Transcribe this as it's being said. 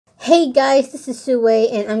Hey guys, this is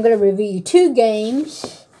Suwei, and I'm gonna review two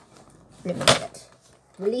games. Let me get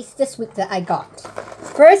released this week that I got.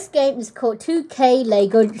 First game is called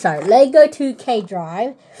Lego 2K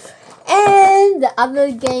Drive, and the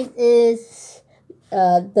other game is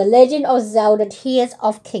The Legend of Zelda: Tears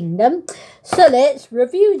of Kingdom. So let's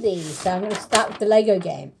review these. So I'm gonna start with the Lego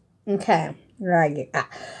game. Okay, right.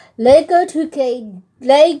 Lego 2K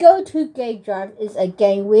Drive is a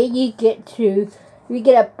game where you get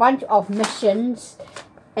a bunch of missions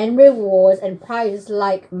and rewards and prizes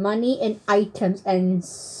like money and items and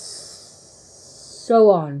so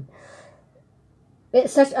on.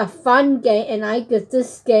 It's such a fun game, and I give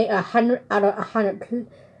this game 100 out of 100.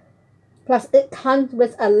 Plus, it comes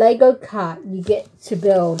with a Lego cart you get to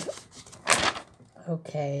build.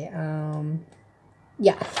 Okay,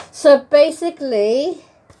 yeah. So basically,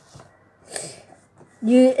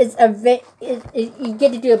 you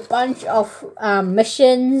get to do a bunch of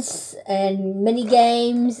missions and mini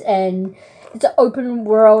games, and it's an open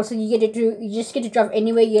world, so you just get to drive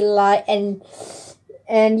anywhere you like, and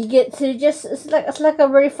you get to it's like a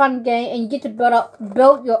really fun game, and you get to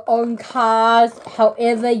build your own cars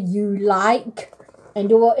however you like and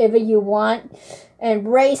do whatever you want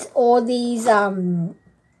and race all these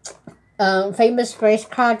famous race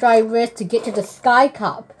car drivers to get to the Sky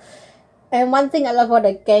Cup. And one thing I love about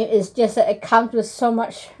the game is just that it comes with so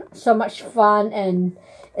much fun, and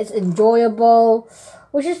it's enjoyable,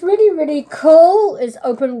 which is really cool. It's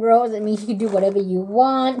open world. That means you can do whatever you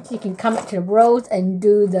want. You can come up to the roads and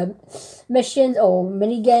do the missions or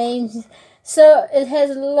mini games. So it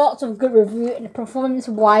has lots of good review, and performance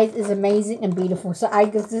wise is amazing and beautiful. So I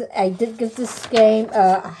did give this game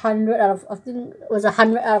 100 out of, I think it was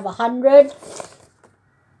 100 out of 100.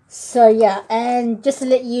 So yeah, and just to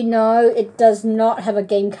let you know, it does not have a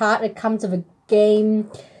game card. It comes with a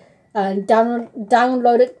game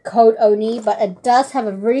downloaded code only, but it does have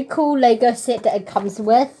a really cool Lego set that it comes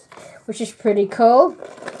with, which is pretty cool.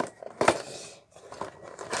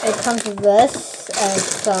 It comes with this and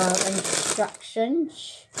some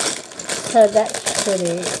instructions, so that's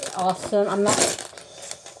pretty awesome. I'm not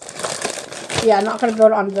gonna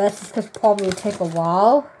build on this because it probably will take a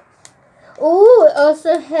while. Oh, it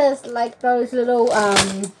also has like those little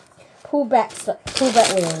pullback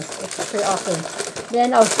wheels. It's pretty awesome.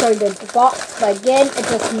 Then I'll show you the box, but again, it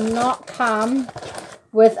does not come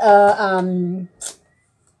with a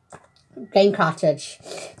game cartridge.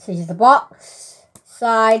 So here's the box,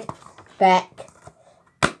 side, back,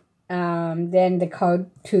 then the code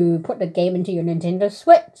to put the game into your Nintendo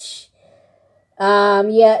Switch.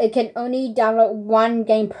 Yeah, it can only download one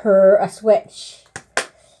game per Switch.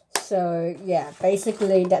 So yeah,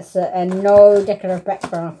 basically that's it, and no decorative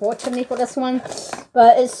background unfortunately for this one,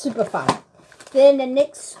 but it's super fun. Then the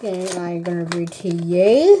next game I'm gonna read to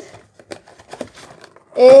you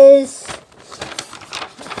is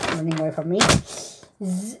running away from me.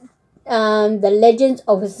 The Legends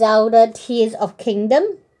of Zelda: Tears of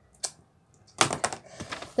Kingdom.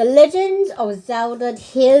 The Legends of Zelda: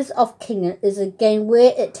 Tears of Kingdom is a game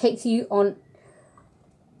where it takes you on,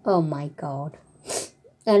 oh my god,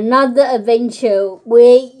 another adventure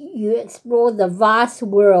where you explore the vast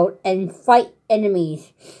world and fight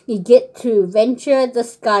enemies. You get to venture the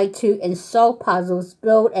sky too and solve puzzles,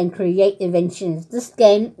 build and create inventions. This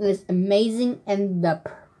game is amazing, and the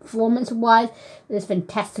performance-wise is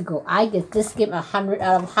fantastical. I give this game 100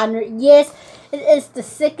 out of 100. Yes, it is the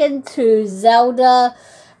second to Zelda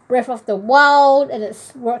Breath of the Wild, and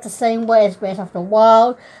it's worked the same way as Breath of the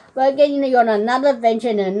Wild. But again, you're on another adventure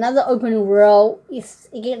in another open world. You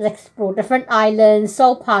get to explore different islands,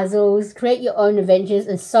 solve puzzles, create your own adventures,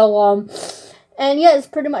 and so on. And yeah, it's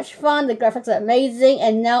pretty much fun. The graphics are amazing.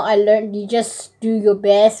 And now I learned you just do your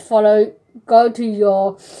best, go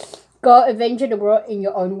adventure the world in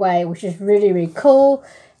your own way, which is really cool.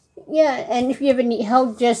 Yeah, and if you ever need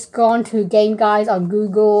help, just go on to Game Guys on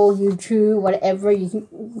Google, YouTube, whatever you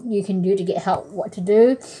can do to get help what to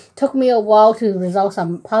do. Took me a while to resolve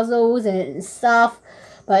some puzzles and stuff,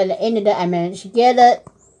 but at the end of the day, I managed to get it.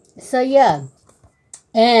 So yeah,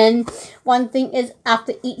 and one thing is,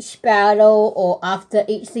 after each battle or after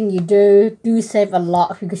each thing you do save a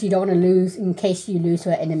lot, because you don't want to lose in case you lose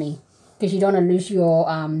to an enemy, because you don't want to lose your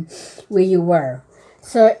where you were.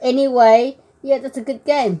 So anyway, yeah, that's a good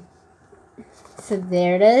game. So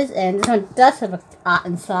there it is, and this one does have an art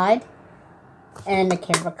inside and a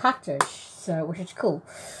camera cartridge, so which is cool.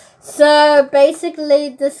 So basically,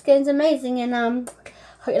 this game's amazing, and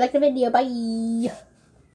hope you like the video. Bye.